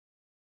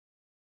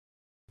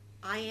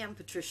I am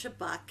Patricia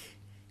Buck,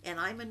 and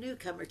I'm a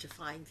newcomer to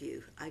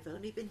Fineview. I've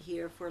only been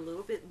here for a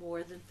little bit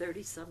more than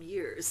 30 some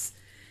years.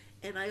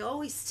 And I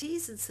always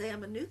tease and say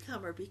I'm a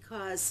newcomer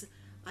because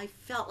I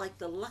felt like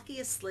the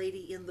luckiest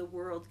lady in the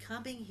world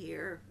coming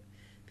here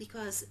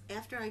because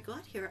after I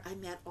got here, I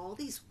met all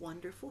these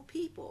wonderful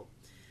people.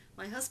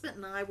 My husband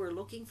and I were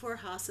looking for a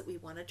house that we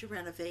wanted to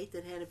renovate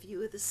that had a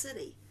view of the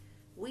city.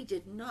 We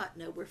did not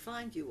know where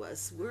Fineview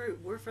was.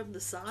 We're from the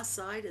South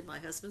Side, and my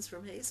husband's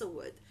from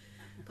Hazelwood.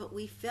 But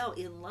we fell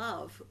in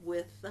love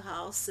with the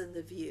house and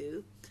the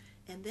view,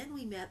 and then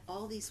we met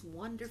all these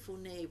wonderful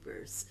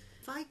neighbors.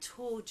 If I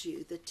told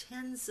you the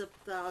tens of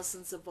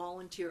thousands of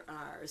volunteer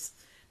hours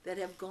that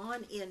have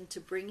gone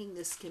into bringing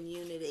this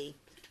community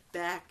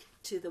back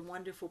to the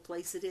wonderful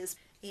place it is,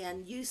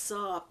 and you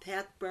saw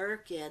Pat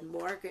Burke and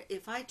Margaret,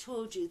 if I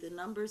told you the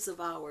numbers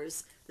of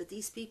hours that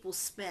these people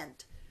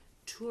spent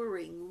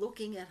touring,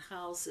 looking at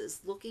houses,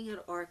 looking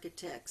at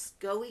architects,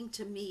 going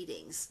to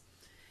meetings,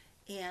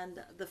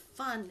 and the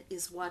fun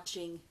is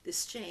watching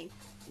this change.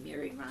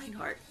 Mary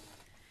Reinhardt.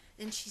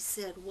 And she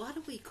said, what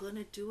are we going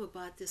to do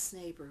about this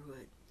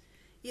neighborhood?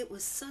 It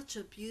was such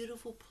a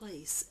beautiful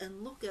place,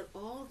 and look at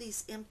all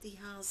these empty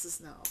houses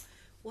now.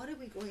 What are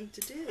we going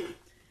to do?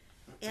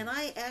 And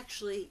I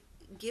actually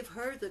give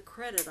her the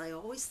credit. I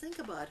always think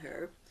about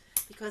her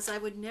because I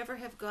would never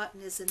have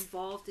gotten as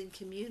involved in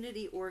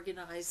community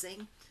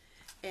organizing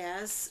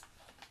as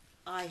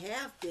I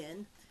have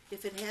been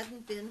if it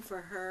hadn't been for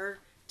her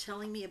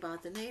telling me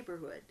about the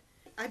neighborhood.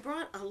 I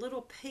brought a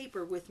little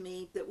paper with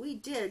me that we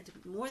did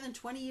more than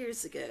 20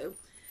 years ago,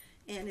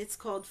 and it's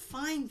called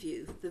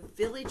Fineview, the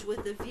Village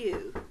with a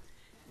View.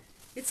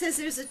 It says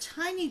there's a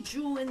tiny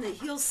jewel in the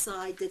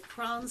hillside that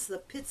crowns the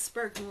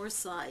Pittsburgh North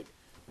Side,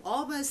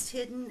 almost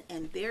hidden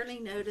and barely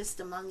noticed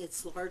among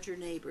its larger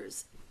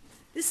neighbors.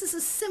 This is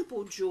a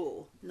simple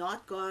jewel,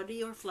 not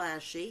gaudy or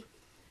flashy.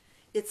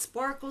 It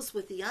sparkles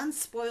with the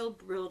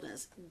unspoiled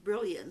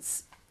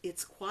brilliance,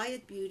 its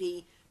quiet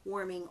beauty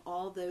warming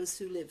all those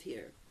who live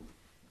here.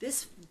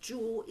 This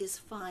jewel is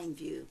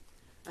Fineview,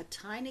 a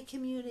tiny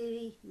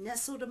community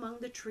nestled among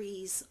the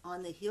trees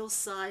on the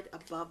hillside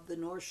above the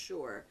North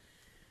Shore.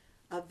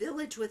 A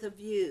village with a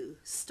view,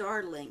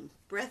 startling,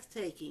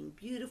 breathtaking,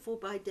 beautiful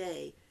by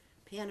day,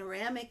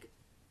 panoramic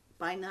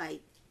by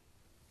night,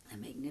 a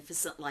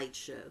magnificent light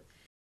show.